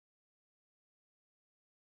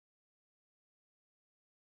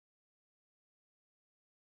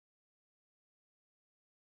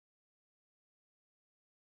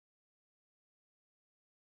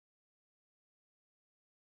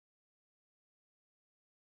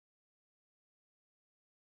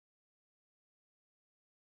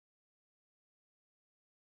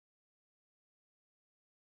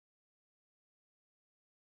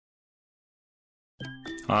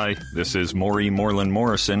Hi, this is Maury Moreland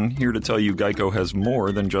Morrison, here to tell you Geico has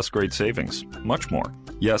more than just great savings. Much more.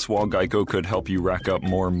 Yes, while Geico could help you rack up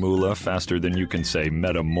more moolah faster than you can say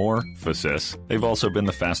metamorphosis, they've also been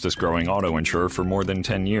the fastest growing auto insurer for more than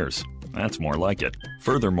 10 years. That's more like it.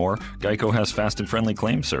 Furthermore, Geico has fast and friendly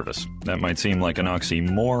claim service. That might seem like an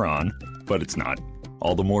oxymoron, but it's not.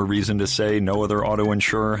 All the more reason to say no other auto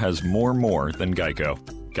insurer has more than Geico.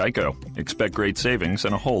 Geico. Expect great savings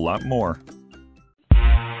and a whole lot more.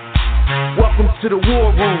 Welcome to the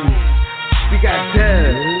war room. We got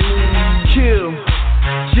Dez, Kill,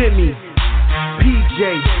 Jimmy, PJ,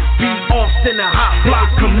 B. Austin, the hot block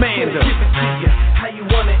commander. How you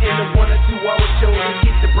want it in a 1 or 2 hour show to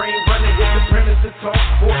keep the brain running with the premise to talk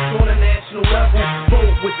sports on a national level.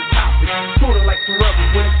 Bold with the topics, sorta like some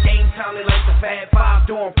rebels. When it's game time, they like the Fab Five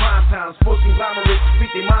during prime time. Sports conglomerates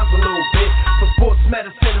speak their minds a little bit. For sports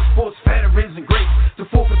medicine and sports veterans and greats. The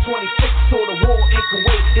 4 for 26 or the war in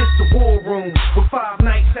Kuwait. It's the war room with 5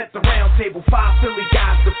 nights at the round table. 5 Philly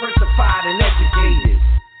guys, diversified and educated.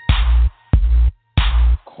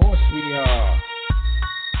 Of course we are.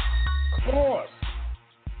 Of course.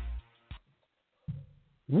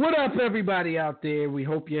 What up, everybody out there? We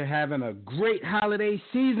hope you're having a great holiday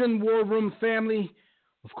season, War Room family.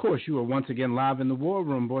 Of course, you are once again live in the War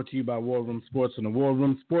Room, brought to you by War Room Sports on the War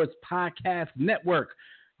Room Sports Podcast Network.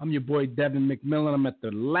 I'm your boy, Devin McMillan. I'm at the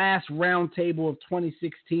last round table of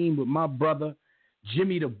 2016 with my brother,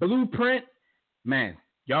 Jimmy the Blueprint. Man,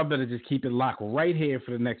 y'all better just keep it locked right here for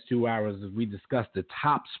the next 2 hours as we discuss the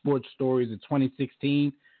top sports stories of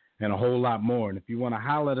 2016 and a whole lot more. And if you want to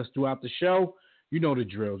holler at us throughout the show, you know the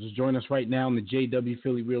drill. Just join us right now in the JW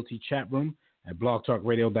Philly Realty chat room at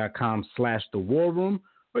blogtalkradio.com/The War Room,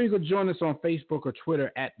 or you can join us on Facebook or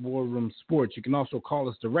Twitter at War Room Sports. You can also call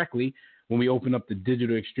us directly when we open up the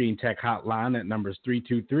Digital Extreme Tech hotline. That number is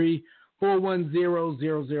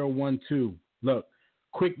 323-410-0012. Look,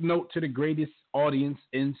 quick note to the greatest audience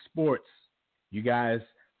in sports. You guys,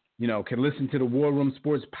 can listen to the War Room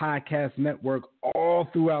Sports Podcast Network all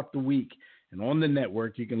throughout the week. And on the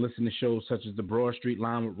network, you can listen to shows such as the Broad Street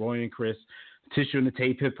Line with Roy and Chris, Tissue and the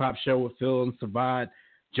Tape Hip Hop Show with Phil and Savad,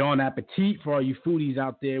 John Appetit for all you foodies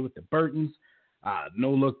out there with the Burtons,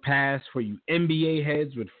 No Look Pass for you NBA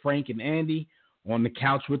heads with Frank and Andy, On the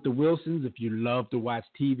Couch with the Wilsons if you love to watch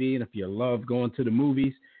TV and if you love going to the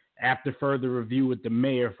movies, After Further Review with the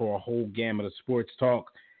Mayor for a whole gamut of sports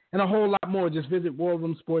talk, and a whole lot more. Just visit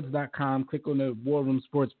warroomsports.com, click on the War Room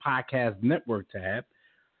Sports Podcast Network tab.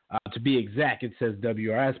 To be exact, it says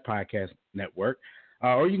WRS Podcast Network.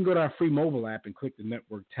 Or you can go to our free mobile app and click the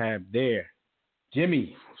network tab there.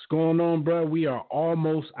 Jimmy, what's going on, bro? We are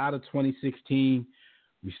almost out of 2016.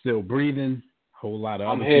 We still breathing. A whole lot of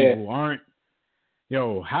other people aren't.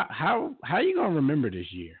 Yo, how you gonna remember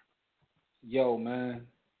this year? Yo, man.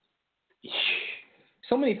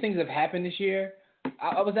 So many things have happened this year.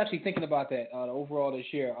 I was actually thinking about that overall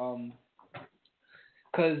this year.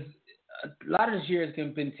 Because a lot of this year has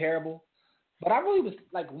been terrible. But I really was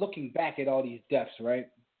looking back at all these deaths, right?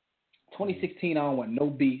 2016, I don't want no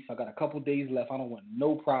beef. I got a couple days left. I don't want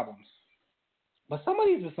no problems. But some of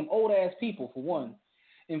these were some old-ass people, for one.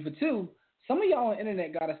 And for two, some of y'all on the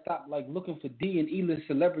internet got to stop looking for D and E-list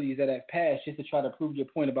celebrities that have passed just to try to prove your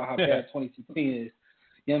point about how bad 2016 is.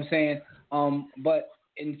 You know what I'm saying? But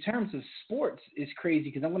in terms of sports, it's crazy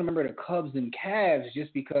because I'm going to remember the Cubs and Cavs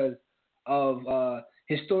just because of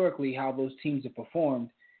historically how those teams have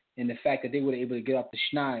performed and the fact that they were able to get off the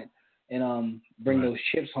schneid and bring those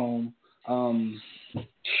chips home.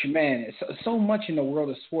 Man, so much in the world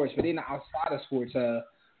of sports, but then outside of sports,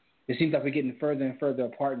 it seems like we're getting further and further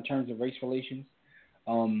apart in terms of race relations.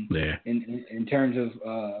 In terms of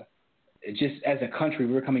just as a country,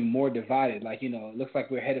 we're becoming more divided. It looks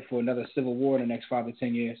like we're headed for another civil war in the next 5 to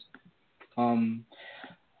 10 years.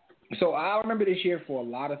 So I remember this year for a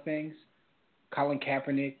lot of things. Colin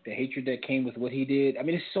Kaepernick, the hatred that came with what he did. I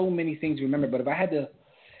mean, there's so many things to remember, but if I had to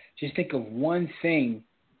just think of one thing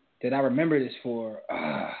that I remember this for,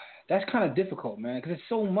 that's kind of difficult, man, because it's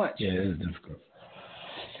so much. Yeah, it is difficult.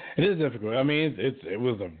 It is difficult. I mean, it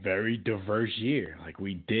was a very diverse year.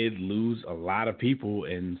 We did lose a lot of people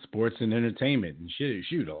in sports and entertainment. And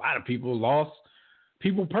shoot, a lot of people lost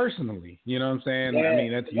people personally. You know what I'm saying? Yeah. I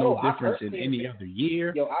mean, that's no different than any other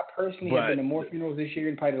year. I personally have been to more funerals this year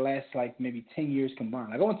than probably the last maybe 10 years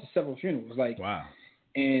combined. I went to several funerals. Wow.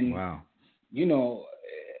 And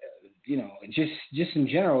just in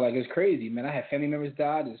general, it's crazy, man. I had family members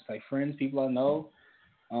die, just friends, people I know.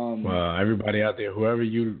 Well, everybody out there, whoever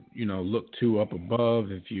you look to up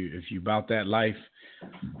above, if you about that life,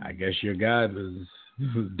 I guess your God was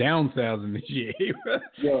downsizing this year.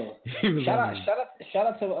 Yo, shout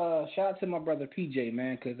out to my brother PJ,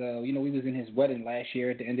 man, because we was in his wedding last year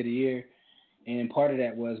at the end of the year, and part of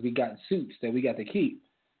that was we got suits that we got to keep,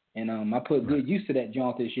 and I put good use to that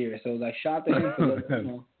jaunt this year. So like, shout out to him for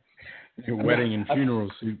the, your wedding and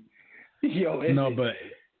funeral suit. Yo, but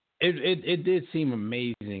it did seem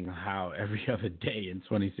amazing how every other day in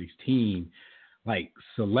 2016, like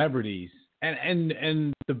celebrities.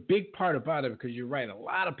 And the big part about it, because you're right, a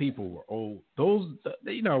lot of people were old. Those,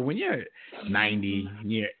 when you're 90, in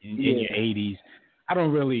your 80s, I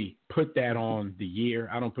don't really put that on the year.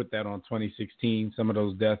 I don't put that on 2016. Some of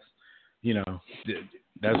those deaths,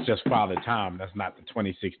 that's just Father Time. That's not the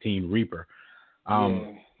 2016 Reaper.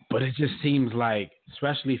 But it just seems like,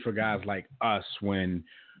 especially for guys like us, when,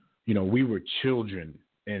 we were children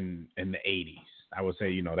in the 80s. I would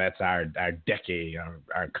say, that's our decade,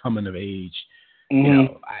 our coming of age.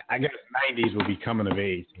 Mm-hmm. I guess 90s will be coming of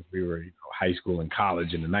age since we were high school and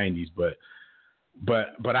college in the 90s. But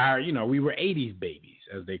our, we were 80s babies,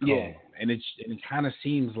 as they call them. And it kind of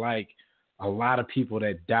seems like a lot of people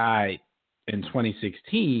that died in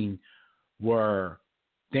 2016 were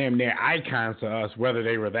damn near icons to us, whether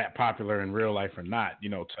they were that popular in real life or not,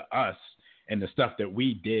 to us and the stuff that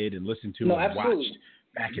we did and listened to and absolutely. Watched.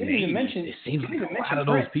 Back in the 80s, it seems like a lot of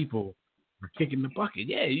those people were kicking the bucket.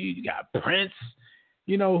 Yeah, you got Prince,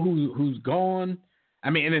 who's gone. I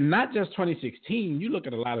mean, and then not just 2016. You look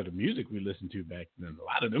at a lot of the music we listened to back then. A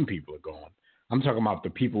lot of them people are gone. I'm talking about the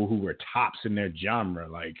people who were tops in their genre,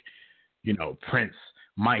 like, Prince,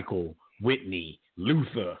 Michael, Whitney,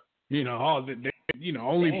 Luther. All the,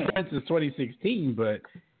 only Damn. Prince is 2016, but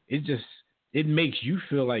it makes you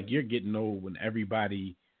feel like you're getting old when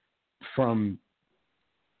everybody from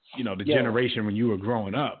the generation when you were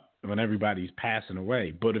growing up, when everybody's passing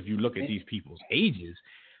away. But if you look at these people's ages,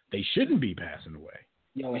 they shouldn't be passing away.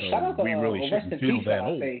 Yo, and shout out to we really shouldn't feel peace, that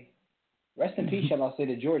old. Rest in peace, shall I say,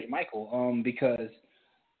 to George Michael, because,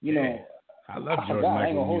 I love George Michael. I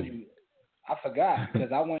ain't gonna hold you. I forgot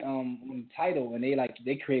because I went on Tidal and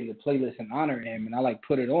they created a playlist in honor of him, and I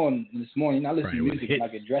put it on this morning. I listened to music and I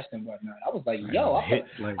get dressed and whatnot. I was like, yo, I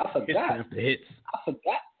forgot. Hits. I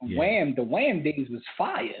forgot. Wham! The Wham days was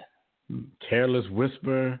fire. Careless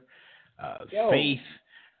Whisper, Faith,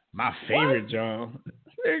 my favorite, John.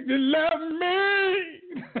 Think you love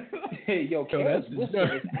me. Yo, Careless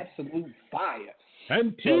Whisper is absolute fire.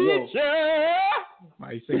 And teacher.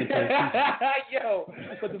 Yo,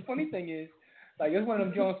 but the funny thing is, it's one of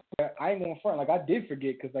them Jones where I ain't going front. I did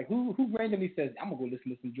forget because who randomly says I'm gonna go listen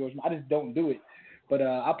to some George? I just don't do it. But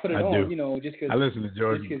I put it on, just because. I listen to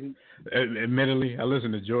George. Admittedly, I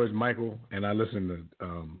listen to George Michael and I listen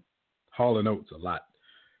to Hall & Oates a lot.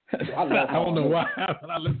 I love I don't know why, but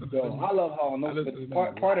I listen to them. I love Hall & Oates,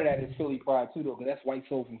 but part of that is Philly pride too, though, because that's white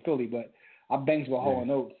soul from Philly. But I bangs with Hall &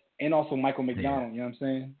 Oates and also Michael McDonald. You know what I'm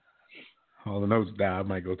saying? Hall & Oates died. I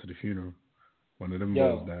might go to the funeral. One of them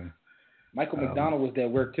boys died. Michael McDonald was there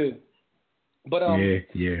work too. But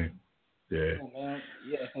yeah. Oh, man.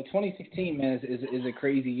 Yeah, so 2016, man, is a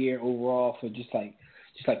crazy year overall for just like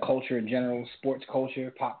culture in general, sports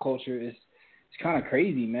culture, pop culture. It's kind of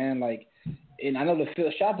crazy, man. And I know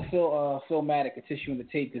shout out to Phil Maddock, a tissue in the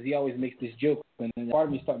tape, because he always makes this joke, and part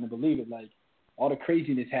of me starting to believe it. All the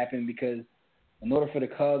craziness happened because in order for the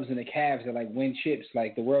Cubs and the Cavs to win chips,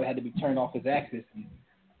 the world had to be turned off its axis.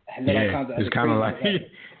 And all kinds of it's kind of like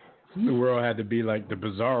the world had to be like the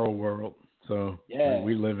bizarro world. So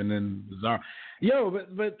we living in bizarre.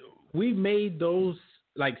 But we made those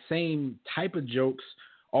same type of jokes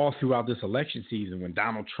all throughout this election season. When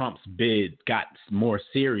Donald Trump's bid got more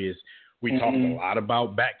serious, we talked a lot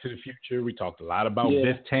about Back to the Future. We talked a lot about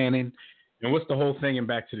Biff Tannen. And what's the whole thing in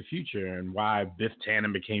Back to the Future and why Biff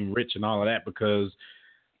Tannen became rich and all of that? Because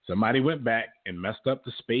somebody went back and messed up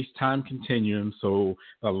the space-time continuum. So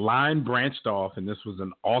the line branched off, and this was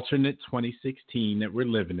an alternate 2016 that we're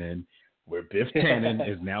living in, where Biff Tannen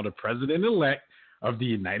is now the president-elect of the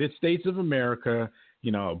United States of America.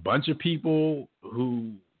 A bunch of people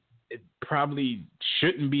who it probably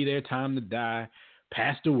shouldn't be their time to die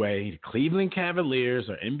passed away. The Cleveland Cavaliers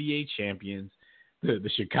are NBA champions. The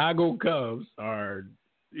Chicago Cubs are,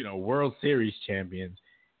 World Series champions.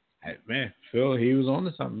 Man, Phil, he was on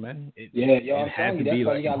to something, man. It had to be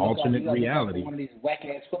an alternate reality. One of these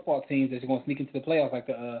whack-ass football teams that's going to sneak into the playoffs like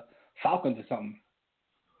the Falcons or something.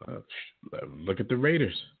 Look at the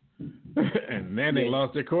Raiders. And then they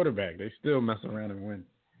lost their quarterback. They still mess around and win.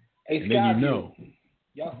 Hey, and then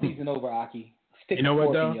y'all season over, Aki. You know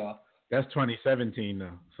what, though? Y'all. That's 2017,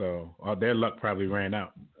 though. So their luck probably ran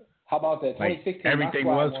out. How about that? Like 2016, everything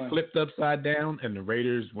my was squad won. flipped upside down, and the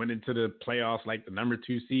Raiders went into the playoffs like the number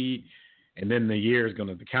 2 seed, and then the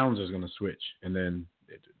calendar's gonna switch, and then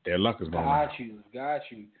their luck is gonna run. Got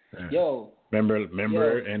you. Yeah. Yo.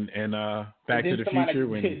 Remember, and Back to the Future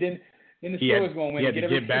when then the Steelers gonna win. He had to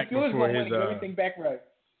get back before his get everything back right.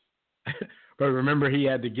 But remember, he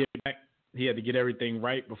had to get everything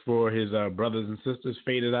right before his brothers and sisters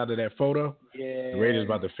faded out of that photo. Yeah. The Raiders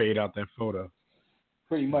about to fade out that photo.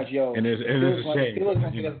 Pretty much, yo. And it's a shame. The Steelers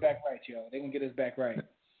gonna get us back right, yo. They're gonna get us back right.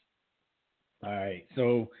 All right,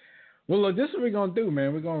 so. Well, look, this is what we're going to do,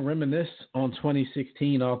 man. We're going to reminisce on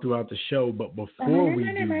 2016 all throughout the show. But before we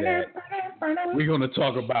do that, we're going to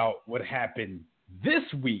talk about what happened this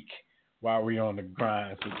week while we're on the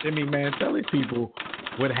grind. So, Jimmy, man, tell these people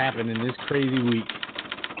what happened in this crazy week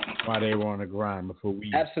while they were on the grind before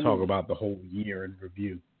we talk about the whole year in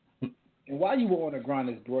review. And while you were on the grind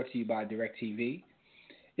is brought to you by DirecTV.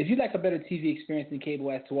 If you'd like a better TV experience than cable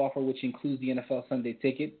has to offer, which includes the NFL Sunday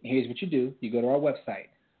Ticket, here's what you do. You go to our website.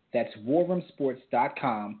 That's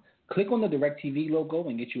warroomsports.com. Click on the DirecTV logo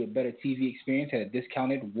and get you a better TV experience at a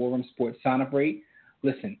discounted War Room Sports sign-up rate.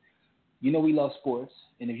 Listen, you know we love sports,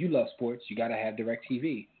 and if you love sports, you got to have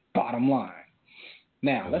DirecTV. Bottom line.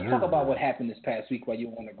 Now, let's talk about what happened this past week while you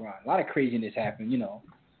were on the grind. A lot of craziness happened,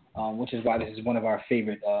 which is why this is one of our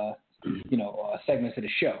favorite, segments of the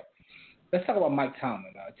show. Let's talk about Mike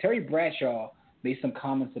Tomlin. Terry Bradshaw made some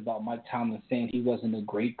comments about Mike Tomlin saying he wasn't a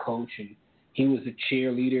great coach and he was a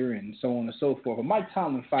cheerleader and so on and so forth. But Mike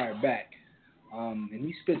Tomlin fired back, and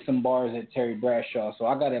he spit some bars at Terry Bradshaw. So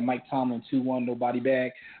I got at Mike Tomlin 2-1, no body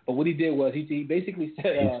bag. But what he did was he basically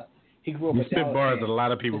said he grew up a spit Dallas bars fan. that a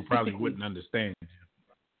lot of people probably wouldn't understand.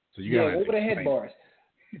 So over the head bars.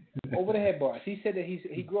 Over the head bars. He said that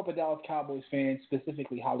he grew up a Dallas Cowboys fan,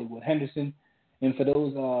 specifically Hollywood Henderson. And for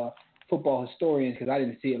those football historians, because I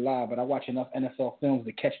didn't see it live, but I watch enough NFL films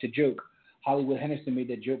to catch the joke. Hollywood Henderson made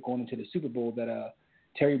that joke going into the Super Bowl that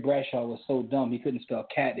Terry Bradshaw was so dumb he couldn't spell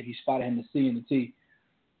cat if you spotted him the C and the T.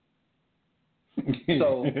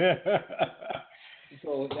 So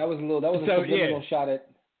that was a subliminal shot at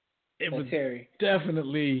Terry.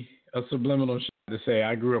 Definitely a subliminal shot to say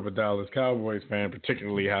I grew up a Dallas Cowboys fan,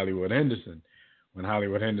 particularly Hollywood Henderson, when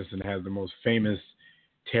Hollywood Henderson has the most famous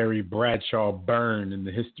Terry Bradshaw burn in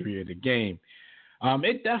the history of the game.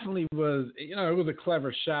 It definitely was, it was a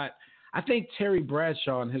clever shot. I think Terry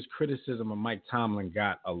Bradshaw and his criticism of Mike Tomlin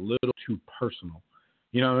got a little too personal.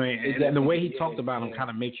 You know what I mean? And the way he talked about him kind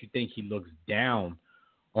of makes you think he looks down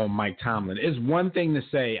on Mike Tomlin. It's one thing to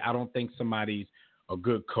say, I don't think somebody's a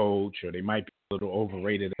good coach or they might be a little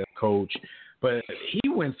overrated as a coach. But he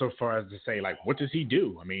went so far as to say, like, what does he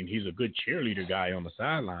do? I mean, he's a good cheerleader guy on the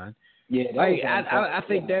sideline. Yeah, I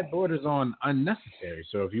think that borders on unnecessary.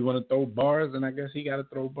 So if you want to throw bars, then I guess he got to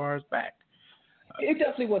throw bars back. It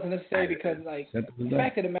definitely wasn't necessary because, the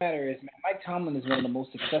fact of the matter is, man, Mike Tomlin is one of the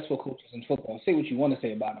most successful coaches in football. Say what you want to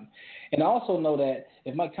say about him. And I also know that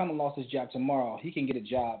if Mike Tomlin lost his job tomorrow, he can get a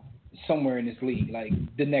job somewhere in this league, like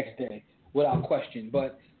the next day, without question.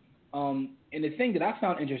 But and the thing that I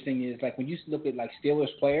found interesting is, like, when you look at, like,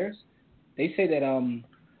 Steelers players, they say that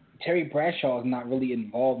Terry Bradshaw is not really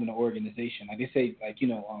involved in the organization. Like, they say, like,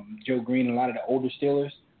 Joe Green and a lot of the older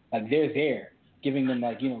Steelers, like, they're there, giving them,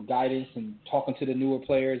 like, guidance and talking to the newer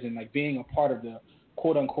players and, like, being a part of the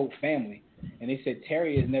quote-unquote family. And they said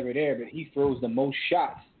Terry is never there, but he throws the most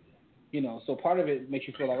shots. So part of it makes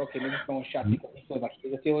you feel like, okay, maybe he's throwing shots because he feels like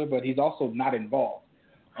he's a Steeler, but he's also not involved.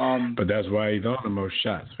 But that's why he's on the most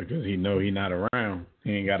shots, because he know he's not around.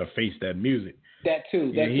 He ain't got to face that music. That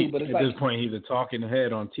too. But it's at this point, he's a talking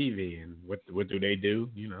head on TV, and what do?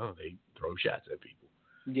 They throw shots at people.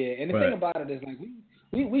 Yeah, and the thing about it is, like,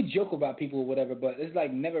 we joke about people or whatever, but it's,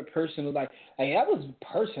 like, never personal. Like that was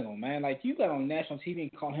personal, man. Like, you got on national TV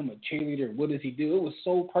and call him a cheerleader. What does he do? It was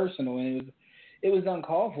so personal, and it was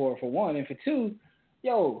uncalled for one. And for two,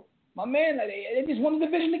 my man, they just won the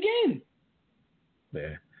division again.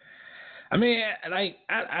 Yeah. I mean, like,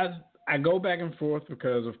 I go back and forth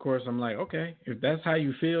because, of course, I'm like, okay, if that's how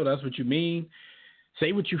you feel, that's what you mean,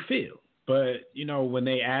 say what you feel. But, when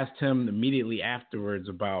they asked him immediately afterwards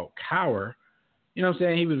about Cowher, you know what I'm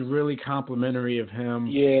saying, he was really complimentary of him.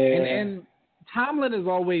 Yeah. And Tomlin has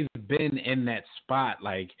always been in that spot.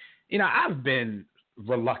 Like, I've been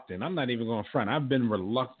reluctant. I'm not even going to front. I've been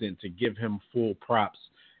reluctant to give him full props,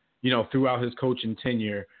 throughout his coaching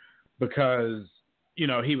tenure because,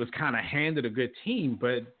 he was kind of handed a good team.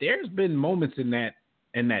 But there's been moments in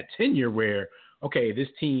that tenure where, okay, this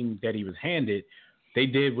team that he was handed, they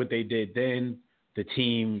did what they did then. The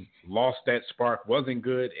team lost that spark, wasn't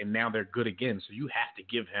good, and now they're good again. So you have to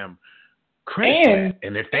give him credit for that.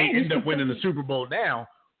 And if they end up winning the Super Bowl now,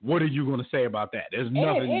 what are you going to say about that? There's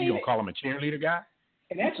nothing. You going to call him a cheerleader guy?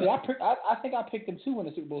 And actually, I think I picked them to win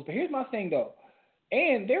the Super Bowls. But here's my thing, though.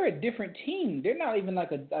 And they're a different team. They're not even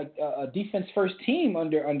like a defense first team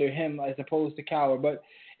under him as opposed to Cowher.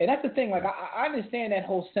 And that's the thing. Like I understand that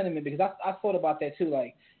whole sentiment because I thought about that too.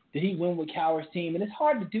 Like, did he win with Cowher's team? And it's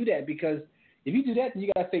hard to do that because if you do that, then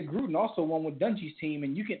you gotta say Gruden also won with Dungy's team,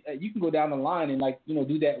 and you can go down the line and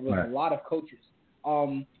do that with a lot of coaches.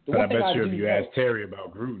 But I bet you if you ask Terry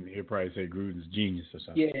about Gruden, he'll probably say Gruden's genius or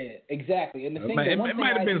something. Yeah, exactly. And it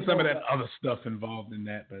might have been some of that other stuff involved in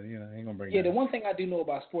that, but I ain't gonna bring it up. The one thing I do know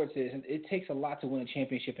about sports is it takes a lot to win a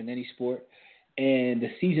championship in any sport, and the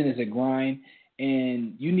season is a grind,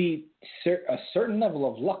 and you need a certain level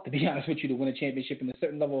of luck, to be honest with you, to win a championship, and a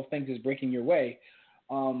certain level of things is breaking your way.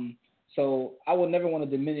 So I would never want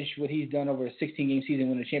to diminish what he's done over a 16-game season,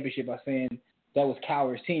 winning a championship by saying that was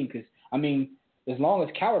Cowher's team, because as long as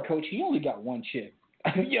Cowher coach, he only got one chip.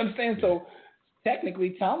 You know what I'm saying? So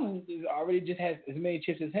technically, Tomlin already just has as many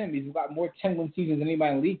chips as him. He's got more 10-win seasons than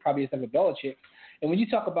anybody in the league, probably except for Belichick. And when you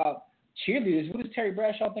talk about cheerleaders, what does Terry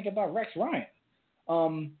Bradshaw think about Rex Ryan?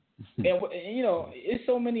 And it's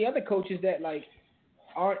so many other coaches that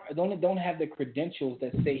don't have the credentials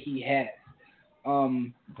that say he has.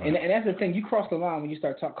 And that's the thing. You cross the line when you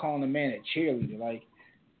start calling a man a cheerleader. Like,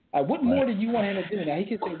 what more do you want him to do? Now he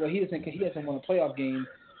can say, well, he hasn't won a playoff game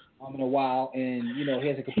in a while, and he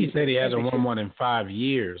hasn't. He said he hasn't won one in 5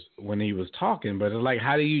 years when he was talking, but it's like,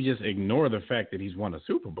 how do you just ignore the fact that he's won a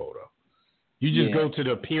Super Bowl though? You just go to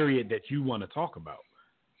the period that you want to talk about,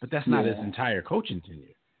 but that's not his entire coaching tenure.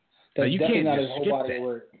 That's you can't not just his whole skip body that. of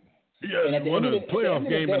work. Yeah, he won a playoff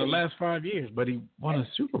game in the last 5 years, but he won a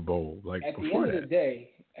Super Bowl before that.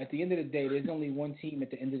 At the end of the day, there's only one team at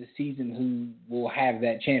the end of the season who will have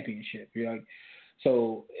that championship.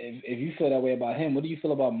 So if you feel that way about him, what do you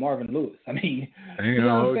feel about Marvin Lewis? I mean, you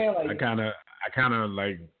know what I'm saying?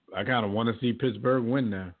 I kind of want to see Pittsburgh win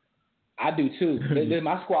now. I do too.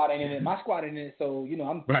 My squad ain't in it. So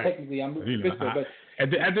I'm technically I'm Pittsburgh. But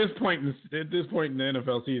at this point in the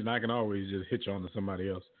NFL season, I can always just hitch on to somebody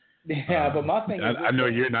else. Yeah, but my thing is, I know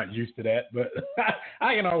you're not used to that, but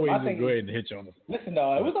I can always just go ahead and hitch on them. Listen,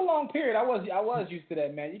 though, it was a long period. I was used to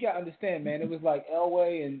that, man. You gotta understand, man. It was like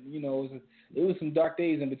Elway, and it was some dark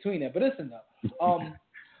days in between that. But listen, though,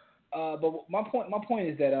 but my point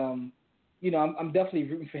is that I'm definitely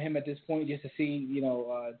rooting for him at this point, just to see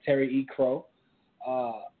Terry eat crow.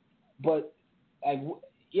 But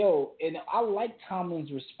and I like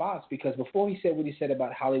Tomlin's response, because before he said what he said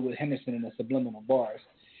about Hollywood Henderson and the subliminal bars,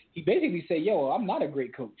 he basically said, I'm not a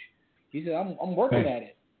great coach. He said, I'm working at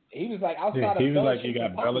it. He was like, outside of Belichick. He was like, you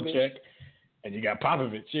got Belichick and you got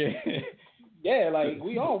Popovich. Yeah. Yeah, like,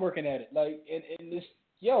 we all working at it. Like, and this,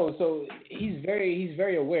 so he's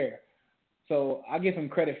very aware. So I give him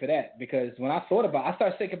credit for that, because when I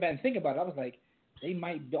started thinking about it, I was like, they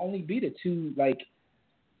might only be the two,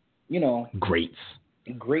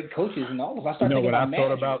 great coaches and all of us. I started thinking about managers.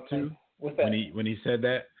 What I thought about too? What's that? When he said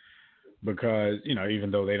that? Because,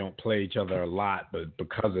 even though they don't play each other a lot, but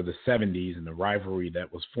because of the 70s and the rivalry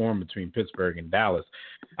that was formed between Pittsburgh and Dallas,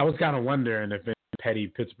 I was kind of wondering if any petty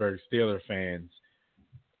Pittsburgh Steelers fans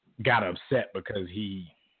got upset because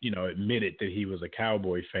he, admitted that he was a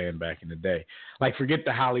Cowboy fan back in the day. Like, forget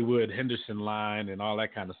the Hollywood Henderson line and all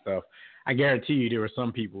that kind of stuff. I guarantee you there were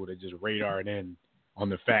some people that just radared in on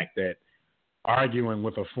the fact that, arguing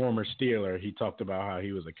with a former Steeler, he talked about how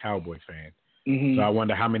he was a Cowboy fan. Mm-hmm. So I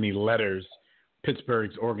wonder how many letters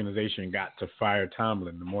Pittsburgh's organization got to fire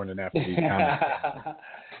Tomlin the morning after these comments.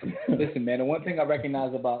 Listen, man, the one thing I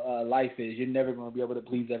recognize about life is you're never going to be able to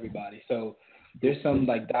please everybody. So there's some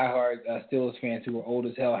diehard Steelers fans who are old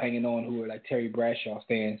as hell hanging on, who are like Terry Bradshaw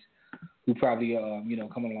fans, who probably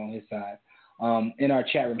coming along his side. In our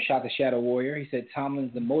chat room, Shot the Shadow Warrior, he said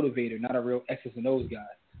Tomlin's the motivator, not a real X's and O's guy,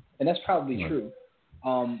 and that's probably true.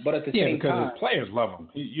 But at the same because time, his players love him.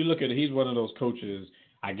 You look at it, he's one of those coaches.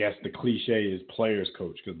 I guess the cliche is players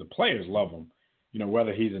coach, because the players love him.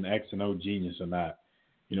 Whether he's an X and O genius or not,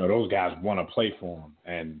 those guys want to play for him,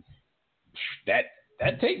 and that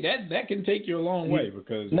can take you a long way,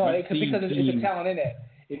 because it's a talent in that.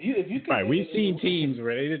 If you can, we've seen teams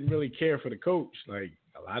where they didn't really care for the coach. Like,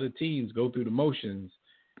 a lot of teams go through the motions,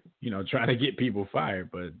 trying to get people fired,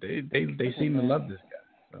 but they seem to love this guy.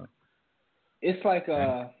 So. It's like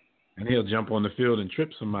and he'll jump on the field and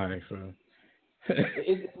trip somebody for.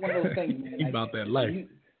 It's one of those things, man. About that life.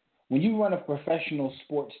 When you run a professional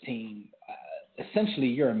sports team, essentially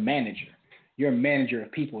you're a manager. You're a manager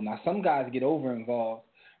of people. Now, some guys get over involved.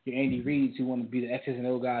 Your Andy Reids, who want to be the X's and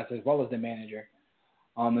O guys as well as the manager.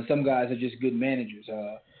 And some guys are just good managers.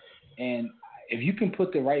 And if you can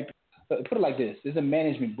put it like this. There's a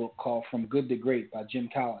management book called From Good to Great by Jim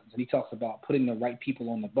Collins, and he talks about putting the right people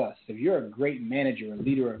on the bus. If you're a great manager, a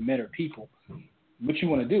leader of men or people, what you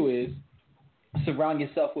want to do is surround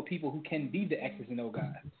yourself with people who can be the X's and O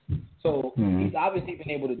guys. So he's obviously been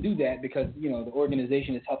able to do that because, the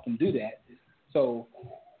organization has helped him do that. So,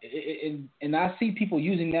 and I see people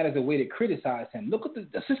using that as a way to criticize him. Look at the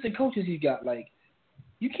assistant coaches he's got. Like,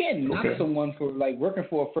 you can't knock someone for, like, working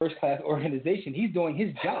for a first-class organization. He's doing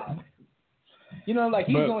his job. He's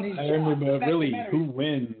doing his job. But really, who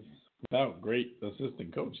wins without great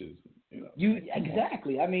assistant coaches?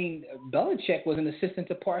 Exactly. I mean, Belichick was an assistant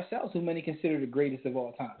to Parcells, who many consider the greatest of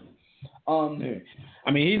all time.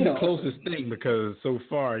 I mean, he's the closest thing because so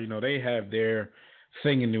far, they have their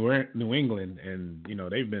thing in New England, and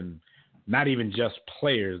they've been not even just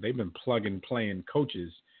players; they've been playing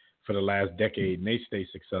coaches for the last decade, and they stay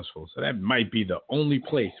successful. So that might be the only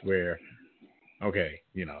place where,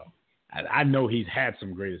 I know he's had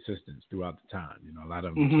some great assistants throughout the time. A lot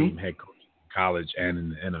of them became head coaches in college and in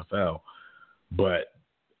the NFL, but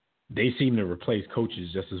they seem to replace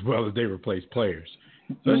coaches just as well as they replace players.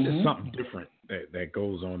 So it's just something different that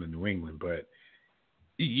goes on in New England. But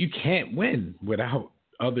you can't win without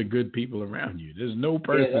other good people around you. There's no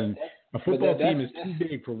person. A football team is too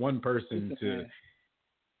big for one person to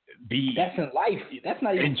be. That's in life. That's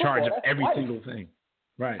not even in charge of every life. single thing.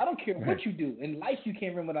 Right. I don't care what you do. In life, you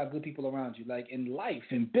can't win without good people around you. Like in life,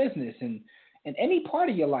 in business, and in any part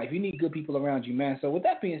of your life, you need good people around you, man. So with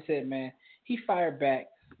that being said, man, he fired back,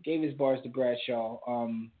 gave his bars to Bradshaw.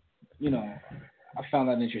 I found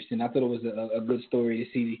that interesting. I thought it was a good story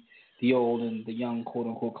to see the old and the young, quote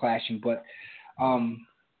unquote, clashing. But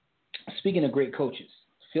speaking of great coaches,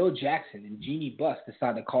 Phil Jackson and Jeannie Buss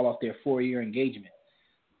decided to call off their 4-year engagement.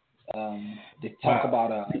 They talk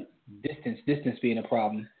about distance being a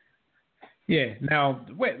problem. Yeah. Now,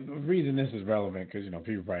 the reason this is relevant, because,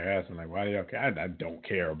 people probably asking, like, why do you care? I don't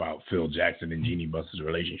care about Phil Jackson and Jeannie Buss's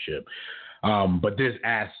relationship. But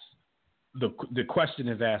the question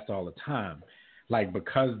is asked all the time. Like,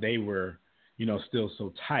 because they were, still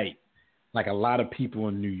so tight, like a lot of people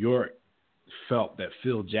in New York felt that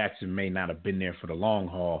Phil Jackson may not have been there for the long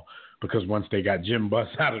haul because once they got Jim Buss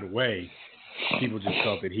out of the way, people just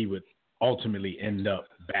felt that he would ultimately end up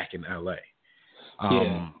back in L.A.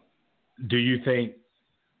 Do you think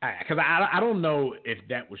 – because I don't know if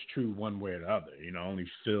that was true one way or the other. Only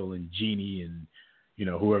Phil and Jeannie and,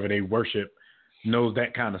 whoever they worship knows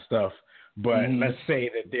that kind of stuff. But let's say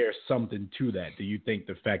that there's something to that. Do you think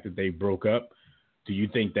the fact that they broke up, do you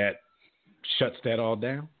think that shuts that all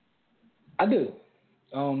down? I do.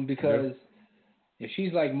 Because if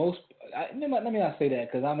she's like most let me not say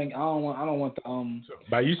that because I don't want the So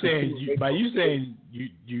by you saying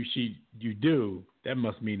you do, that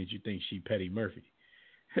must mean that you think she Petty Murphy.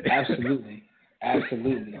 Absolutely.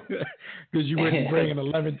 Because you wouldn't bring an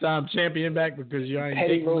 11-time champion back because you ain't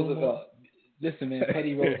Petty Roosevelt. Listen, man,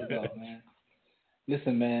 Petty Roosevelt, man.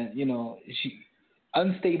 Listen, man, she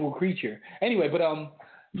unstable creature. Anyway, but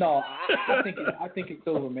no, I think it's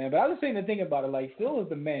over, man. But I was saying the thing about it, like Phil is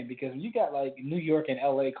the man because when you got like New York and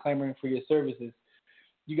LA clamoring for your services,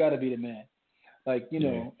 you got to be the man. Like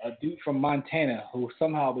a dude from Montana who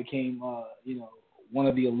somehow became one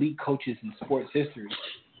of the elite coaches in sports history.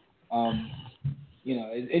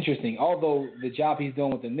 It's interesting. Although the job he's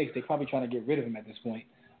doing with the Knicks, they're probably trying to get rid of him at this point.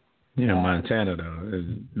 Yeah, Montana though, there's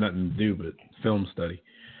nothing to do but film study.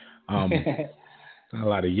 A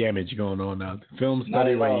lot of yamage going on now. Film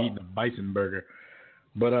study while you're eating a bison burger.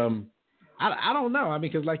 But I don't know. I mean,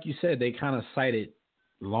 because like you said, they kind of cited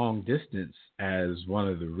long distance as one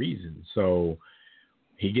of the reasons. So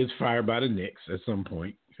he gets fired by the Knicks at some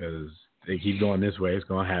point because they keep going this way. It's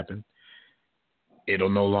going to happen. It'll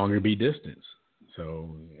no longer be distance.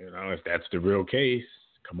 So, if that's the real case,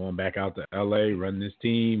 come on back out to L.A., run this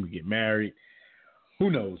team, get married.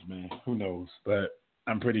 Who knows, man? Who knows? But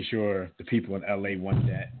I'm pretty sure the people in L.A. want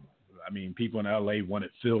that. I mean, people in L.A.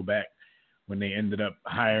 wanted Phil back when they ended up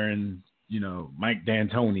hiring, Mike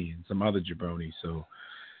D'Antoni and some other jabronis. So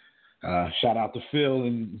shout out to Phil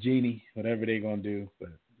and Jeannie, whatever they're going to do. But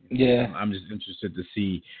I'm just interested to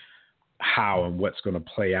see how and what's going to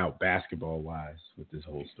play out basketball-wise with this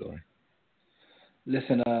whole story.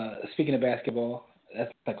 Listen, speaking of basketball,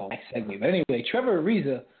 that's like a nice segue. But anyway, Trevor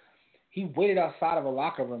Ariza, he waited outside of a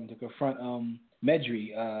locker room to confront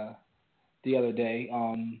Medri the other day,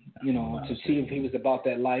 to see if he was about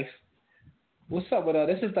that life. What's up with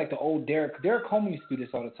this is like the old Derek Holmes used to do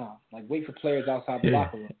this all the time, like wait for players outside the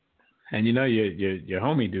locker room. And your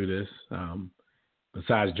homie do this.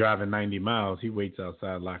 Besides driving 90 miles, he waits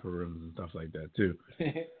outside locker rooms and stuff like that too.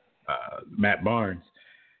 Matt Barnes.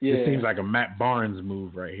 Yeah. It seems like a Matt Barnes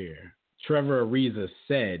move right here. Trevor Ariza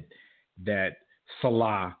said that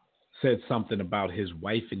Salah said something about his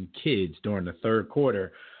wife and kids during the third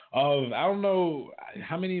quarter of, I don't know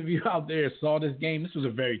how many of you out there saw this game. This was a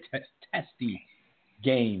very testy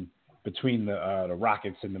game between the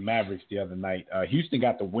Rockets and the Mavericks the other night. Houston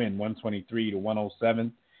got the win,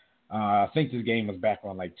 123-107. I think this game was back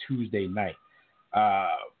on like Tuesday night.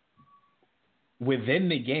 Within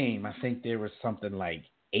the game, I think there was something like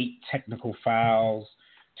 8 technical fouls,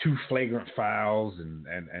 2 flagrant fouls,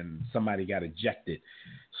 and somebody got ejected.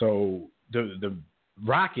 So the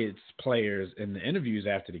Rockets players in the interviews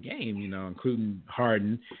after the game, including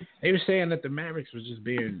Harden, they were saying that the Mavericks was just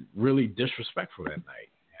being really disrespectful that night.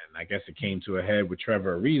 And I guess it came to a head with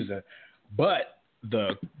Trevor Ariza. But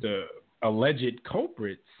the alleged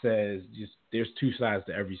culprit says just there's 2 sides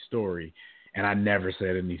to every story, and I never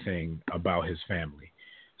said anything about his family.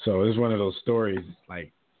 So it's one of those stories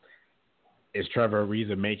like, is Trevor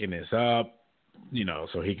Ariza making this up,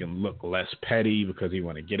 so he can look less petty because he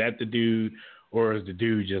want to get at the dude, or is the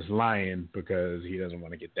dude just lying because he doesn't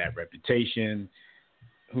want to get that reputation?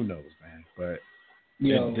 Who knows, man? But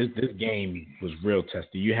this game was real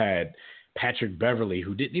testy. You had Patrick Beverley,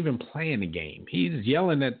 who didn't even play in the game. He's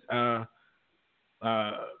yelling at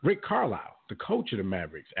Rick Carlisle, the coach of the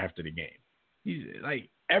Mavericks, after the game. He's like,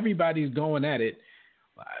 everybody's going at it.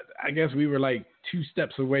 I guess we were like 2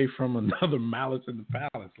 steps away from another Malice in the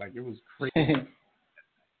Palace. Like, it was crazy.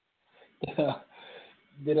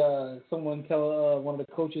 Did someone tell one of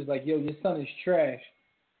the coaches, like, yo, your son is trash?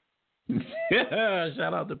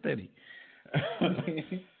 Shout out to Penny. That's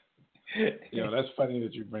funny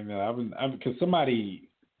that you bring that up. Because somebody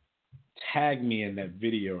tagged me in that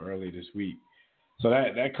video early this week. So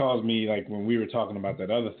that caused me, like, when we were talking about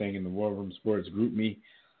that other thing in the War Room Sports group me,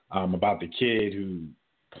 about the kid who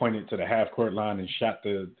pointed to the half-court line and shot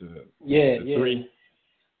the 3.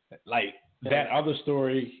 Like, that other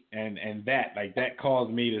story and that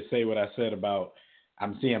caused me to say what I said about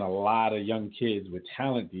I'm seeing a lot of young kids with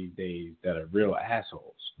talent these days that are real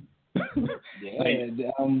assholes.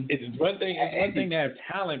 It's one thing to have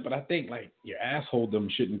talent, but I think, like, your assholedom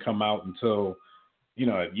shouldn't come out until, you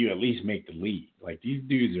at least make the league. Like, these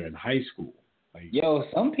dudes are in high school. Like,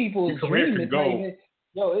 some people's career could go.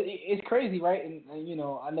 It's crazy, right? And I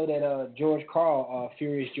know that George Carl,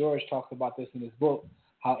 Furious George, talks about this in his book,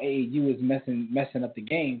 how AAU is messing up the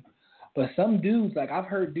game. But some dudes, like, I've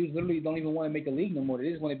heard dudes literally don't even want to make the league no more. They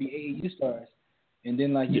just want to be AAU stars. And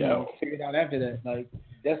then, like, figure it out after that. Like,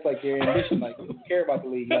 that's like their ambition. Like, they don't care about the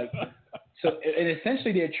league. Like, so, and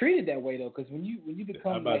essentially they're treated that way, though, because when you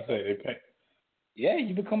become, I'm about to say, they pay. Yeah,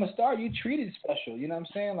 you become a star, you're treated special. You know what I'm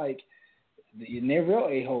saying? Like, and they're real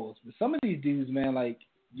a-holes. But some of these dudes, man, like,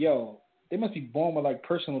 they must be born with, like,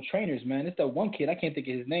 personal trainers, man. It's that one kid, I can't think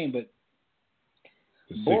of his name, but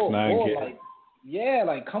the 6'9" kid. Like,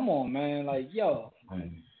 like, come on, man. Like, he's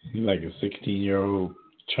like a 16-year-old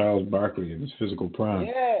Charles Barkley in his physical prime.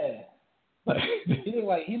 Yeah.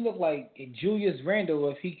 he looked like Julius Randle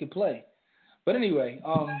if he could play. But anyway,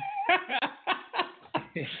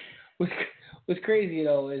 what's crazy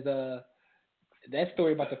though is that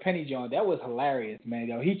story about the Penny John, that was hilarious, man.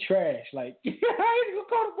 He trash. Like, he's gonna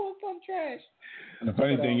call the ball some trash. And the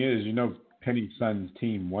funny thing is, Penny's son's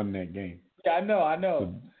team won that game. Yeah, I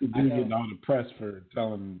know. So dude getting all the press for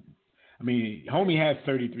telling. I mean, homie had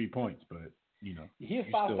 33 points, but he's a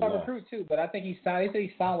 5-star recruit too. But I think he signed. They said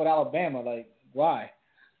he signed with Alabama. Like, why?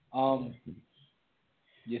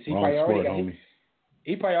 Yes, he probably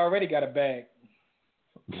already got a bag.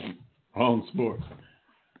 Wrong sport.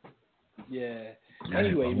 Yeah.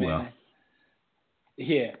 Anyway, man. Well.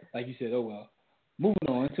 Yeah, like you said, oh well. Moving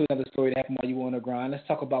on to another story that happened while you were on the grind. Let's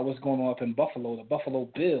talk about what's going on up in Buffalo, the Buffalo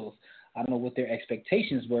Bills. I don't know what their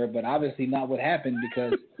expectations were, but obviously not what happened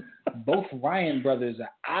because both Ryan brothers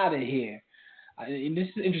are out of here. And this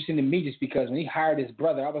is interesting to me just because when he hired his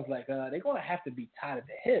brother, I was like, they're going to have to be tied at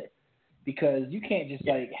the hip because you can't just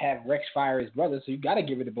like have Rex fire his brother, so you got to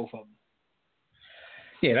give it to both of them.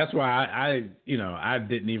 Yeah, that's why I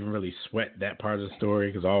didn't even really sweat that part of the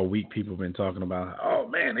story because all week people have been talking about, oh,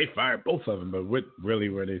 man, they fired both of them, but what really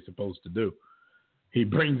were they supposed to do? He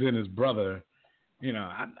brings in his brother.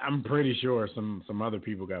 I'm pretty sure some other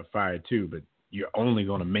people got fired too, but you're only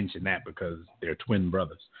going to mention that because they're twin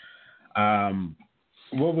brothers.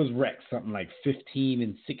 What was Rex? Something like 15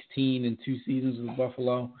 and 16 in 2 seasons with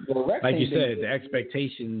Buffalo? Well, like you said, the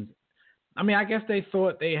expectations, I mean, I guess they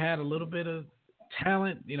thought they had a little bit of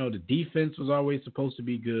talent. The defense was always supposed to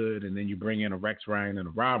be good, and then you bring in a Rex Ryan and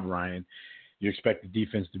a Rob Ryan. you expect the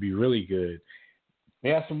defense to be really good. They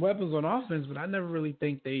have some weapons on offense, but I never really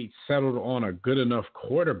think they settled on a good enough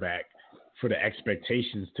quarterback for the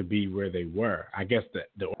expectations to be where they were. I guess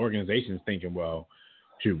the organization's thinking, well,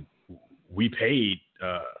 shoot, we paid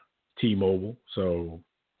T-Mobile, so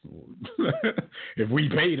if we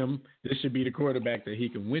paid him, this should be the quarterback that he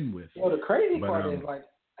can win with. Well, the crazy part is, like,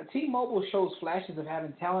 T-Mobile shows flashes of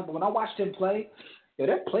having talent, but when I watch them play,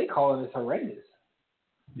 their play calling is horrendous.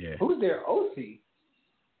 Yeah. Who's their OC?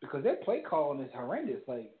 Because their play calling is horrendous.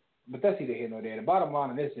 Like, but that's neither here nor there. The bottom line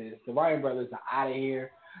of this is the Ryan brothers are out of here.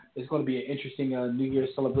 It's going to be an interesting New Year's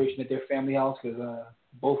celebration at their family house because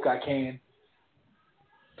both got canned.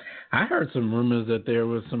 I heard some rumors that there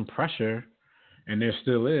was some pressure, and there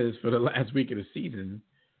still is, for the last week of the season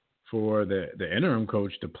for the interim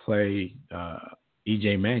coach to play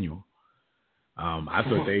E.J. Manuel. I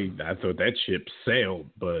thought that ship sailed,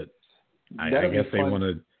 but I guess they want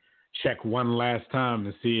to check one last time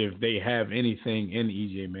to see if they have anything in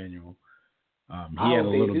E.J. Manuel. He had a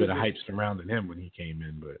little bit of hype surrounding him when he came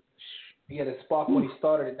in, but he had a spark when he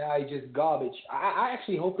started, and now he's just garbage. I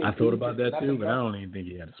actually hope they. I thought about that too, but I don't even think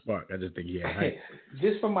he had a spark. I just think he had hype.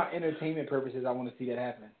 Just for my entertainment purposes, I want to see that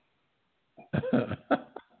happen.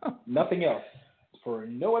 Nothing else, for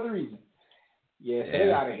no other reason. Yeah, stay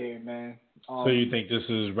out of here, man. So you think this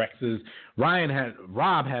is Rex's?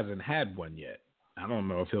 Rob hasn't had one yet. I don't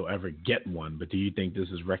know if he'll ever get one, but do you think this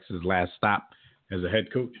is Rex's last stop as a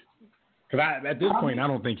head coach? Because at this point, I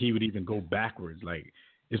don't think he would even go backwards. Like,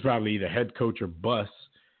 it's probably either head coach or bust.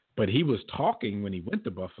 But he was talking when he went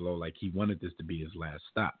to Buffalo like he wanted this to be his last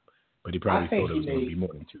stop. But he probably thought it was going to be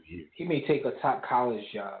more than 2 years. He may take a top college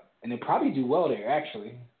job, and he'll probably do well there,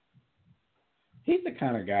 actually. He's the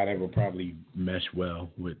kind of guy that will probably mesh well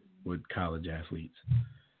with college athletes.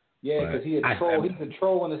 Yeah, because he's a troll. He's a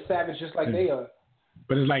troll and a savage just like they are.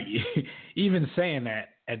 But it's like, even saying that,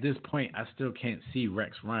 at this point, I still can't see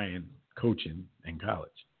Rex Ryan coaching in college.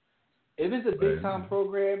 If it's a big-time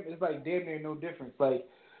program, it's like damn near no difference. Like,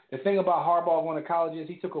 the thing about Harbaugh going to college is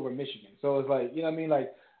he took over Michigan. So it's like, you know what I mean?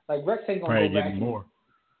 Like Rex ain't going to go back. More.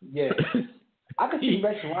 Yeah. I could see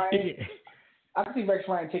Rex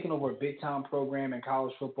Ryan taking over a big-time program in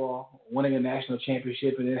college football, winning a national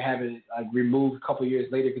championship, and then have it removed a couple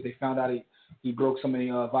years later because they found out he broke so many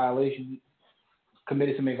violations,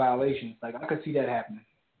 committed so many violations. Like, I could see that happening.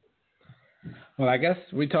 Well, I guess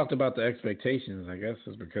we talked about the expectations. I guess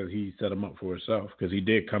it's because he set them up for himself, because he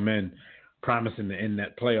did come in promising to end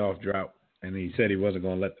that playoff drought, and he said he wasn't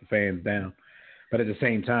going to let the fans down. But at the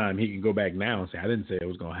same time, he can go back now and say, I didn't say it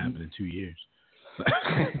was going to happen in 2 years.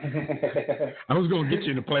 I was going to get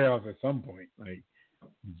you in the playoffs at some point. Like,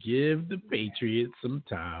 give the Patriots some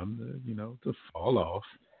time, to fall off.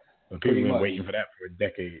 But people have been waiting for that for a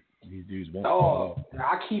decade. These dudes won't fall off.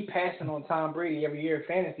 I keep passing on Tom Brady every year in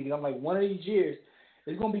fantasy. I'm like, one of these years,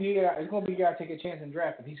 it's going to be the year I take a chance and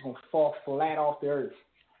draft him. He's going to fall flat off the earth.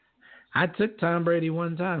 I took Tom Brady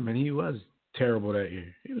one time, and he was terrible that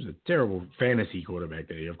year. He was a terrible fantasy quarterback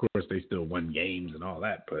that year. Of course, they still won games and all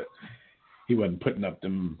that, but he wasn't putting up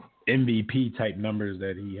them MVP-type numbers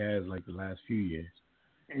that he has like the last few years.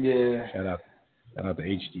 Yeah. Shout out to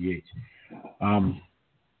HGH.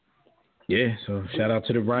 Yeah, so shout out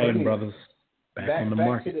to the Ryan brothers back on the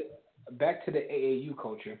market. Back to the AAU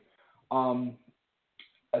culture.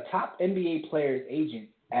 A top NBA player's agent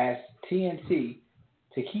asked TNT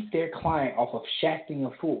to keep their client off of shafting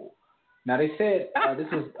a fool. Now, they said, this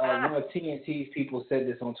was one of TNT's people said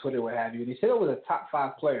this on Twitter, what have you, and they said it was a top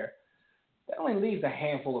 5 player. That only leaves a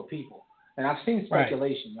handful of people. And I've seen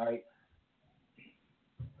speculation, right?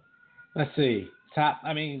 Let's see. Top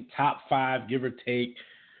 5, give or take.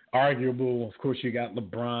 Arguable. Of course, you got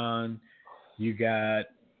LeBron. You got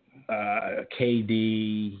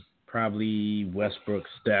KD, probably Westbrook,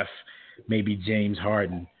 Steph, maybe James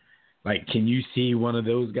Harden. Like, can you see one of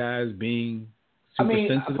those guys being super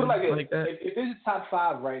sensitive I feel like that? If it's a top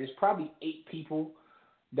 5, right, it's probably 8 people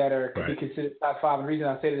that could be considered top 5. And the reason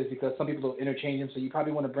I say that is because some people don't interchange them. So you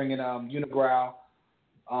probably want to bring in Unibrow.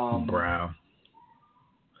 Brow.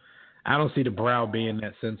 I don't see the Brow being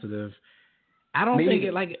that sensitive. I don't think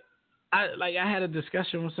it I had a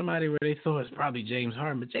discussion with somebody where they thought it's probably James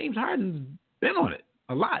Harden, but James Harden's been on it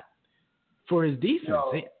a lot for his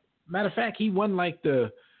defense. Matter of fact, he won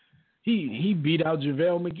he beat out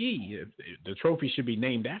JaVale McGee. The trophy should be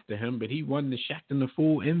named after him, but he won the Shaqtin' the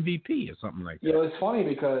Fool MVP or something like that. It's funny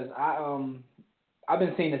because I've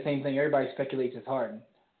been seeing the same thing. Everybody speculates it's Harden.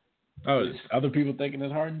 Oh, is other people thinking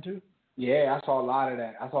it's Harden too? Yeah, I saw a lot of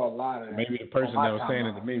that. Maybe the person that was saying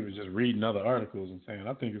it to me was just reading other articles and saying,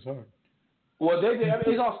 I think it's Harden. Well, I mean,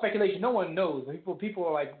 it's all speculation. No one knows. People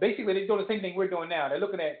are like, basically, they're doing the same thing we're doing now. They're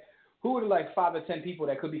looking at who are the like 5 or 10 people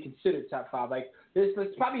that could be considered top 5. Like, there's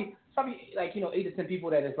probably like 8 to 10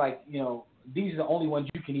 people that is like, these are the only ones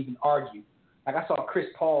you can even argue. Like I saw Chris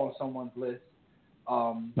Paul on someone's list.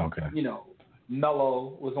 Okay.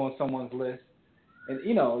 Melo was on someone's list, and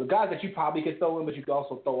the guys that you probably could throw in, but you could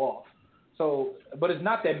also throw off. So, but it's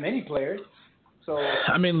not that many players. So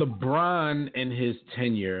I mean, LeBron in his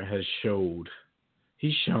tenure has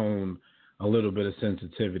shown a little bit of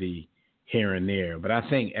sensitivity here and there, but I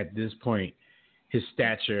think at this point his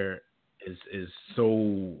stature is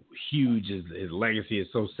so huge, his legacy is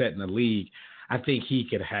so set in the league. I think he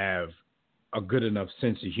could have a good enough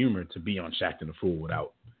sense of humor to be on Shaqtin' a Fool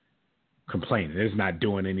without complaining. It's not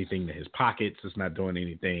doing anything to his pockets. It's not doing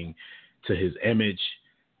anything to his image.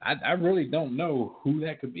 I really don't know who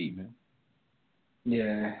that could be, man.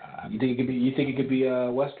 Yeah, you think it could be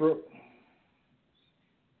Westbrook?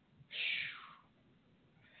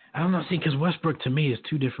 I don't know. See, because Westbrook to me is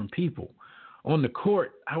two different people. On the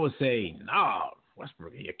court, I would say, nah,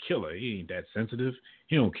 Westbrook, he a killer. He ain't that sensitive.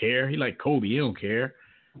 He don't care. He like Kobe. He don't care.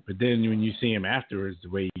 But then when you see him afterwards, the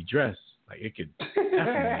way he dressed, like it could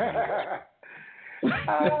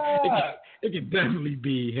it could definitely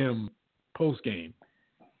be him post game.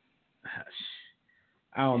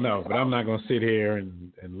 I don't know, but I'm not gonna sit here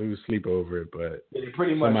and lose sleep over it. But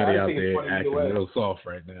pretty much, somebody out there acting a little soft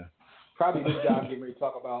right now. Probably this guy I'm getting ready to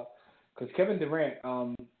talk about, because Kevin Durant,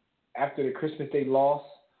 after the Christmas Day loss,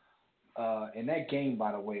 and that game,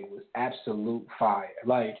 by the way, was absolute fire.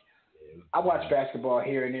 Like, I watch basketball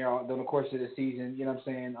here and there during the course of the season. You know what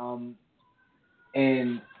I'm saying?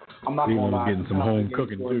 And I'm not gonna lie, getting some home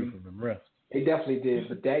cooking too from the refs. They definitely did,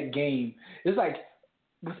 but that game, it's like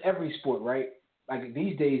with every sport, right? Like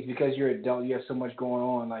these days, because you're an adult, you have so much going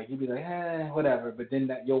on. Like you'd be like, whatever. But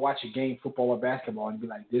then you'll watch a game, football or basketball, and you'll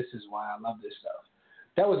be like, this is why I love this stuff.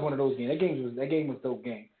 That was one of those games. That game was a dope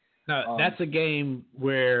game. No, that's a game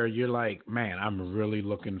where you're like, man, I'm really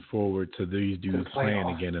looking forward to these dudes playing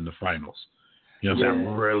again in the finals. You know what I'm saying?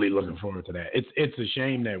 I'm really looking forward to that. It's a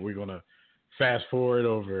shame that we're gonna fast forward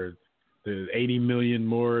over the 80 million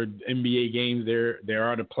more NBA games there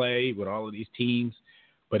are to play with all of these teams,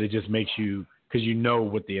 but it just makes you, because you know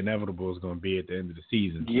what the inevitable is going to be at the end of the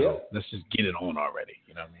season. Yeah. So let's just get it on already.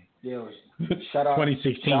 You know what I mean? Yeah. Shout out.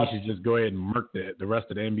 2016 should just go ahead and murk the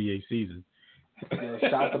rest of the NBA season.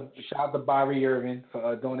 Shout out to Kyrie Irving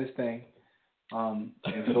for doing his thing. And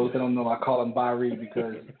for those that don't know, I call him Kyrie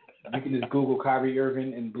because you can just Google Kyrie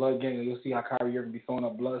Irving and blood gang, and you'll see how Kyrie Irving be throwing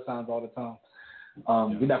up blood signs all the time.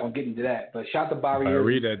 We're not gonna get into that, but shout out to Kyrie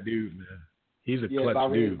Irving. That dude, man. He's a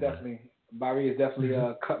clutch dude. Kyrie is definitely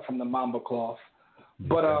cut from the Mamba cloth.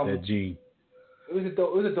 But that gene. It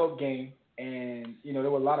was a dope game, and there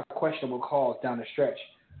were a lot of questionable calls down the stretch.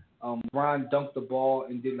 Bron dunked the ball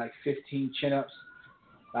and did like 15 chin-ups.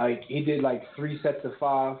 Like he did like 3 sets of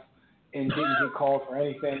 5 and didn't get called for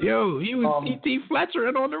anything. Yo, he was E.T. Fletcher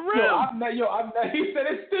and on the rim. He said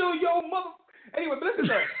it's still your mother. Anyway, but listen,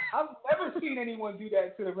 I've never seen anyone do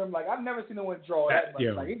that to the rim. Like I've never seen anyone draw that much.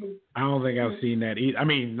 Like, I don't think I've seen that either. I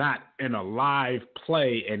mean, not in a live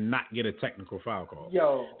play and not get a technical foul call.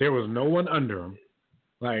 There was no one under him.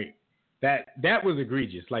 Like that was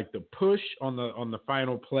egregious. Like the push on the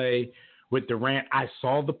final play with Durant, I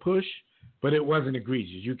saw the push, but it wasn't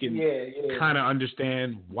egregious. You can kind of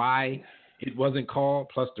understand why it wasn't called.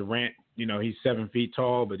 Plus Durant, he's 7 feet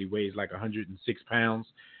tall, but he weighs like 106 pounds.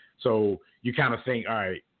 So you kind of think, all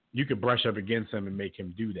right, you could brush up against him and make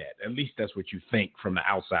him do that. At least that's what you think from the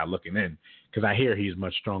outside looking in, because I hear he's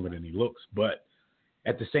much stronger than he looks. But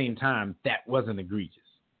at the same time, that wasn't egregious.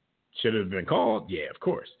 Should it have been called? Yeah, of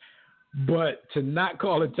course. But to not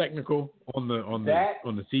call it technical on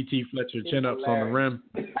the C.T. Fletcher chin-ups on the rim.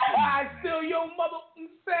 I still your mother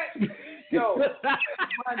set. Yo,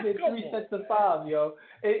 I did 3 sets of 5, yo.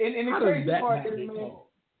 And the crazy part is, man,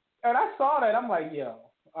 and I saw that, I'm like, yo.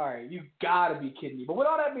 All right, you gotta be kidding me. But with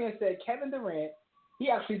all that being said, Kevin Durant, he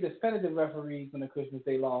actually defended the referees when the Christmas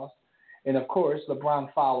Day loss, and of course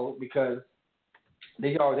LeBron followed because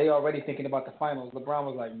they already thinking about the finals. LeBron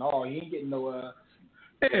was like, no, he ain't getting no.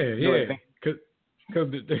 Because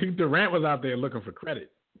Durant was out there looking for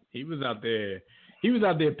credit. He was out there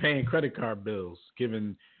paying credit card bills,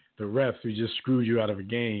 giving the refs who just screwed you out of a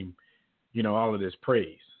game, all of this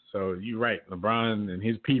praise. So you're right, LeBron and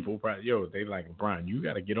his people, they like, LeBron, you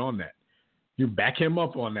got to get on that. You back him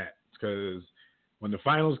up on that, because when the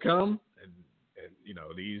finals come, and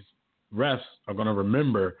these refs are going to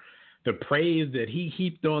remember the praise that he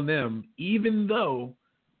heaped on them, even though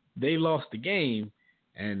they lost the game,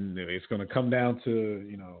 and it's going to come down to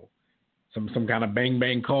some kind of bang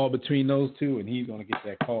bang call between those two, and he's gonna get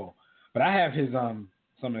that call. But I have his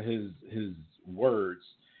some of his words,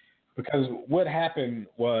 because what happened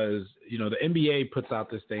was, you know, the NBA puts out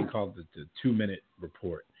this thing called the 2-minute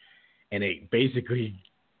report, and it basically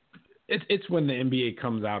it's when the NBA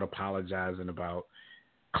comes out apologizing about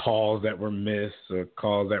calls that were missed or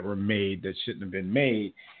calls that were made that shouldn't have been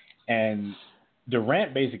made. And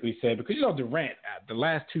Durant basically said, because, you know, Durant, the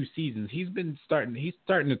last 2 seasons, he's starting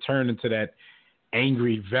to turn into that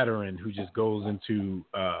angry veteran who just goes into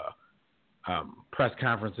press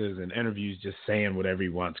conferences and interviews just saying whatever he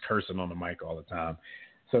wants, cursing on the mic all the time.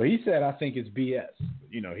 So he said, I think it's BS.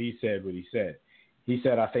 You know, he said what he said. He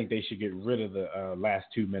said, I think they should get rid of the last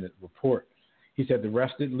 2-minute report. He said, the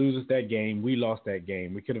refs didn't lose us that game. We lost that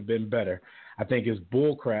game. We could have been better. I think it's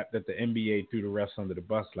bullcrap that the NBA threw the refs under the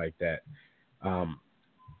bus like that.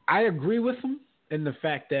 I agree with him in the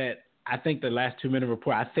fact that I think the last 2-minute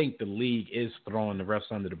report, I think the league is throwing the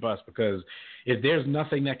refs under the bus, because if there's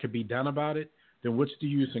nothing that could be done about it, then what's the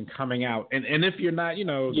use in coming out? And if you're not, you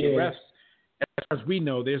know, the refs, as far as we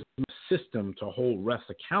know, there's no system to hold refs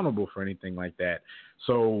accountable for anything like that.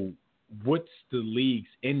 So what's the league's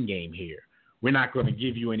end game here? We're not going to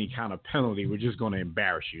give you any kind of penalty. We're just going to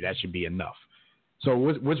embarrass you. That should be enough. So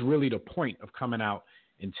what's really the point of coming out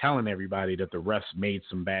and telling everybody that the refs made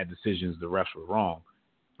some bad decisions, the refs were wrong?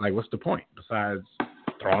 Like, what's the point besides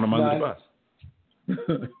throwing them under the bus?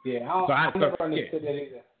 Yeah, I never understood that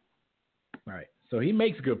either. Right. So he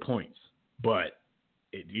makes good points, but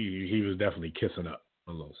he was definitely kissing up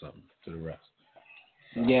a little something to the refs.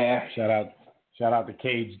 So, yeah. Shout out to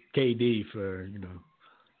KD for, you know,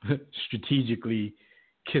 strategically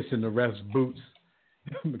kissing the refs' boots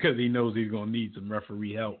because he knows he's going to need some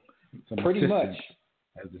referee help. Pretty much.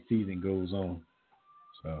 As the season goes on.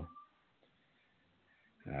 So,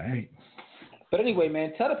 all right. But anyway,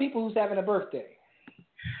 man, tell the people who's having a birthday.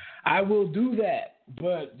 I will do that.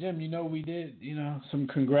 But, Jim, you know, we did, you know, some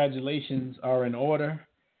congratulations are in order.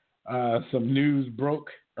 Some news broke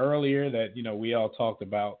earlier that, you know, we all talked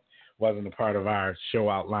about. Wasn't a part of our show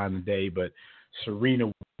outline today, but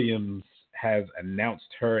Serena Williams has announced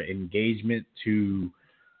her engagement to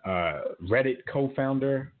Reddit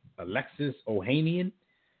co-founder Alexis Ohanian.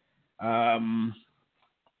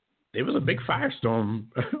 There was a big firestorm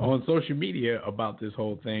on social media about this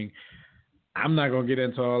whole thing. I'm not going to get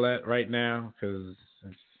into all that right now because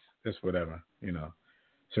it's whatever, you know.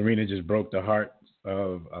 Serena just broke the heart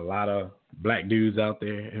of a lot of black dudes out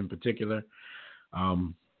there in particular.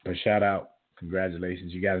 But shout out,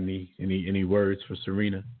 congratulations. You got any words for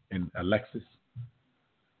Serena and Alexis,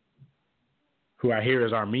 who I hear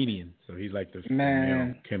is Armenian, so he's like the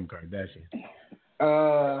female Kim Kardashian.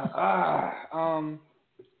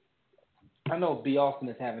 I know B. Austin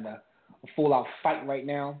is having a full-out fight right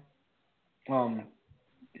now. I'm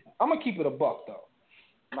gonna keep it a buck though.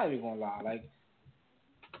 I'm not even gonna lie. Like,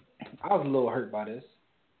 I was a little hurt by this,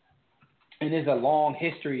 and there's a long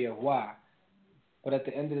history of why. But at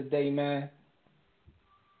the end of the day, man,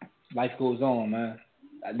 life goes on, man.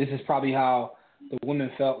 This is probably how the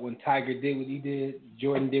women felt when Tiger did what he did,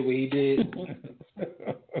 Jordan did what he did.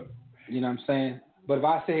 You know what I'm saying? But if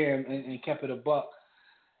I sit here and kept it a buck,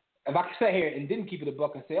 if I could sit here and didn't keep it a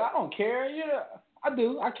buck and say, I don't care, yeah, I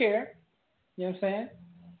do, I care. You know what I'm saying?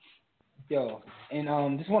 Yo,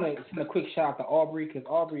 and just want to send a quick shout out to Aubrey, because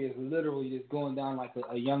Aubrey is literally just going down like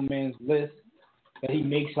a young man's list that he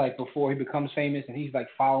makes like before he becomes famous, and he's like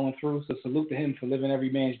following through. So salute to him for living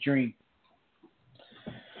every man's dream.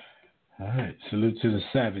 All right, salute to the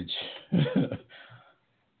savage, the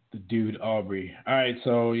dude Aubrey. All right,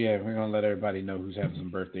 so yeah, we're gonna let everybody know who's having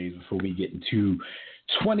some birthdays before we get into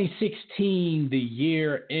 2016, the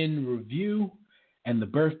year in review. And the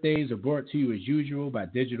birthdays are brought to you as usual by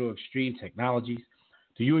Digital Extreme Technologies.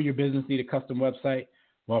 Do you or your business need a custom website?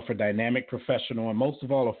 Well, for dynamic, professional, and most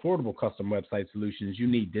of all, affordable custom website solutions, you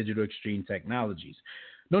need Digital Extreme Technologies.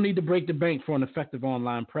 No need to break the bank for an effective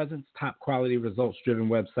online presence, top quality, results-driven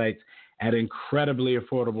websites at incredibly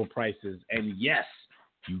affordable prices. And yes,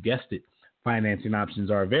 you guessed it, financing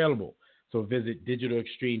options are available. So visit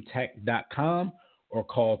digitalextremetech.com or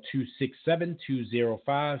call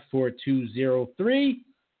 267-205-4203.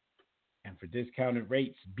 And for discounted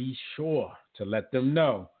rates, be sure to let them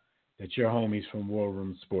know that your homies from War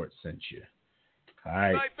Room Sports sent you. All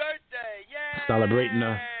right. My birthday, yay! Celebrating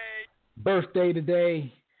a birthday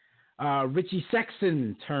today. Richie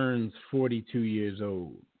Sexson turns 42 years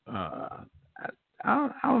old. I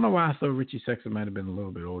don't know why I thought Richie Sexson might have been a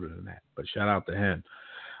little bit older than that, but shout out to him.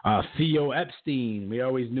 Theo Epstein, we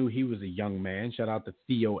always knew he was a young man. Shout out to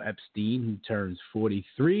Theo Epstein, who turns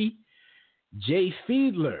 43. Jay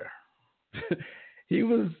Fiedler, he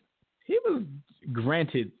was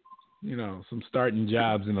granted, some starting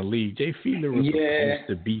jobs in the league. Jay Fiedler was supposed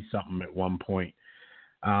to be something at one point.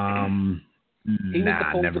 He was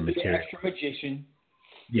supposed never to be an materialized. extra magician.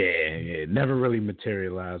 Yeah, never really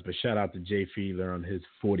materialized. But shout out to Jay Fiedler on his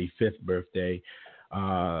 45th birthday.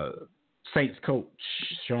 Saints coach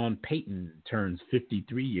Sean Payton turns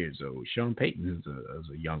 53 years old. Sean Payton is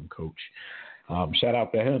a young coach. Shout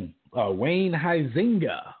out to him. Wayne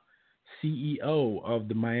Huizenga, CEO of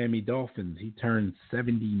the Miami Dolphins. He turned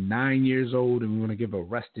 79 years old, and we want to give a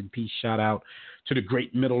rest in peace shout out to the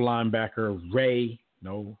great middle linebacker Ray.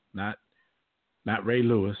 No, not Ray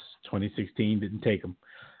Lewis. 2016 didn't take him.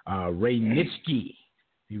 Ray Nitschke.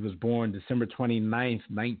 He was born December 29th,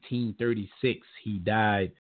 1936. He died